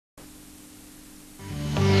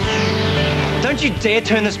don't you dare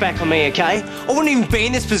turn this back on me, okay? I wouldn't even be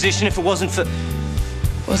in this position if it wasn't for...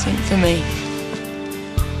 Wasn't for me.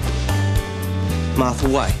 Martha,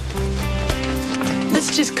 wait.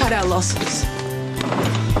 Let's just cut our losses.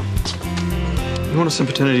 You wanted some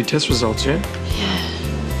paternity test results, yeah?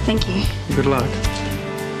 Yeah. Thank you. Good luck.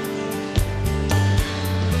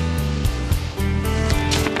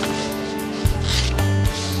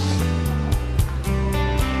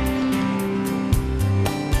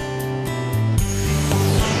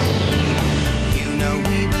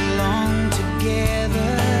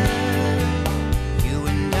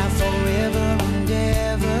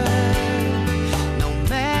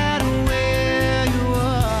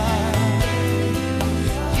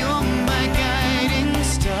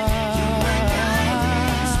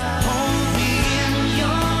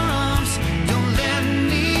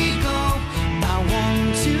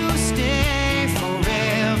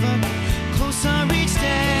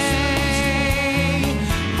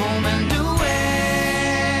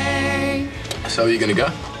 So are you gonna go?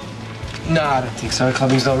 No, I don't think so.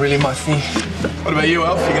 Clubbing's not really my thing. What about you,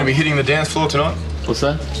 Alf? You're gonna be hitting the dance floor tonight? What's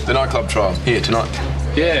that? The nightclub trial, here, tonight.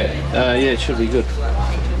 Yeah, it should be good.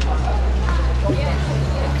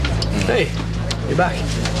 Hey, you're back.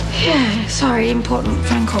 Yeah, sorry, important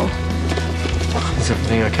phone call. Is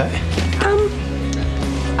everything okay?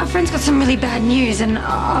 Our friend's got some really bad news and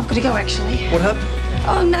I've got to go, actually. What happened?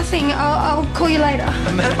 Oh, nothing. I'll call you later.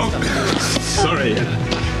 Sorry.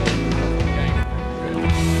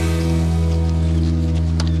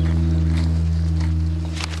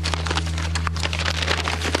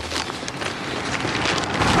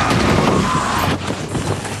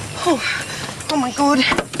 Oh my God.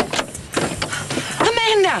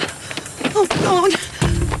 Amanda! Oh God.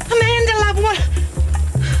 Amanda, love,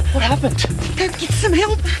 What happened? Go get some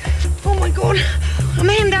help. Oh my God.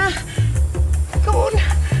 Amanda. God.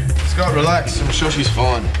 Scott, relax. I'm sure she's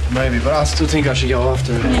fine. Maybe, but I still think I should go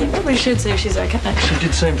after her. Yeah, you probably should see if she's okay. She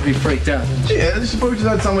did seem pretty freaked out. Yeah, this is probably just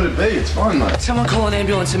had somewhere to be. It's fine, mate. Someone call an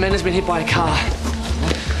ambulance. Amanda's been hit by a car.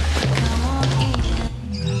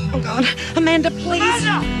 Oh God. Amanda, please.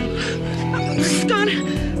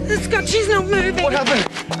 Scott, she's not moving. What happened?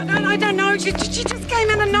 I don't know. She just came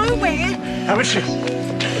out of nowhere. How is she?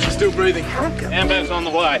 She's still breathing. Ambulance on the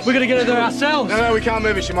way. We're gonna get her there ourselves. No, we can't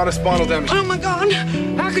move her. She might have spinal damage. Oh my God.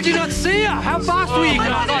 How could you not see her? How fast were you? I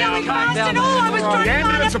wasn't going fast at all. I was trying to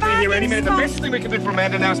find a parking spot. thing we can do for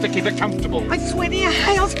Amanda now is to keep her comfortable. I swear to you,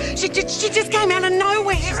 Hales, she just came out of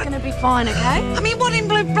nowhere. She's gonna be fine, okay? I mean, what in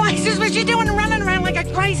blue blazes was she doing running around like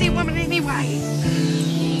a crazy woman anyway?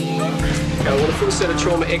 I want a full set of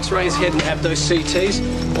trauma x-rays, head and abdo CTs,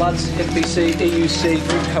 bloods, FBC, EUC,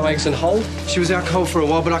 root coags and whole. She was out cold for a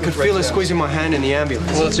while, but I could feel her squeezing my hand in the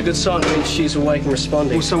ambulance. Well, it's a good sign. It means she's awake and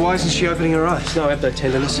responding. Well, so why isn't she opening her eyes? No abdo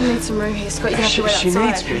tenderness. You need some room here, Scott. You're gonna have to wait She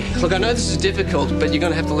outside. needs me. Look, I know this is difficult, but you're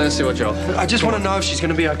gonna have to let us do our job. I just want to know if she's going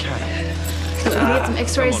to be okay. We'll get some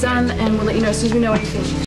x-rays done and we'll let you know as soon as we know anything.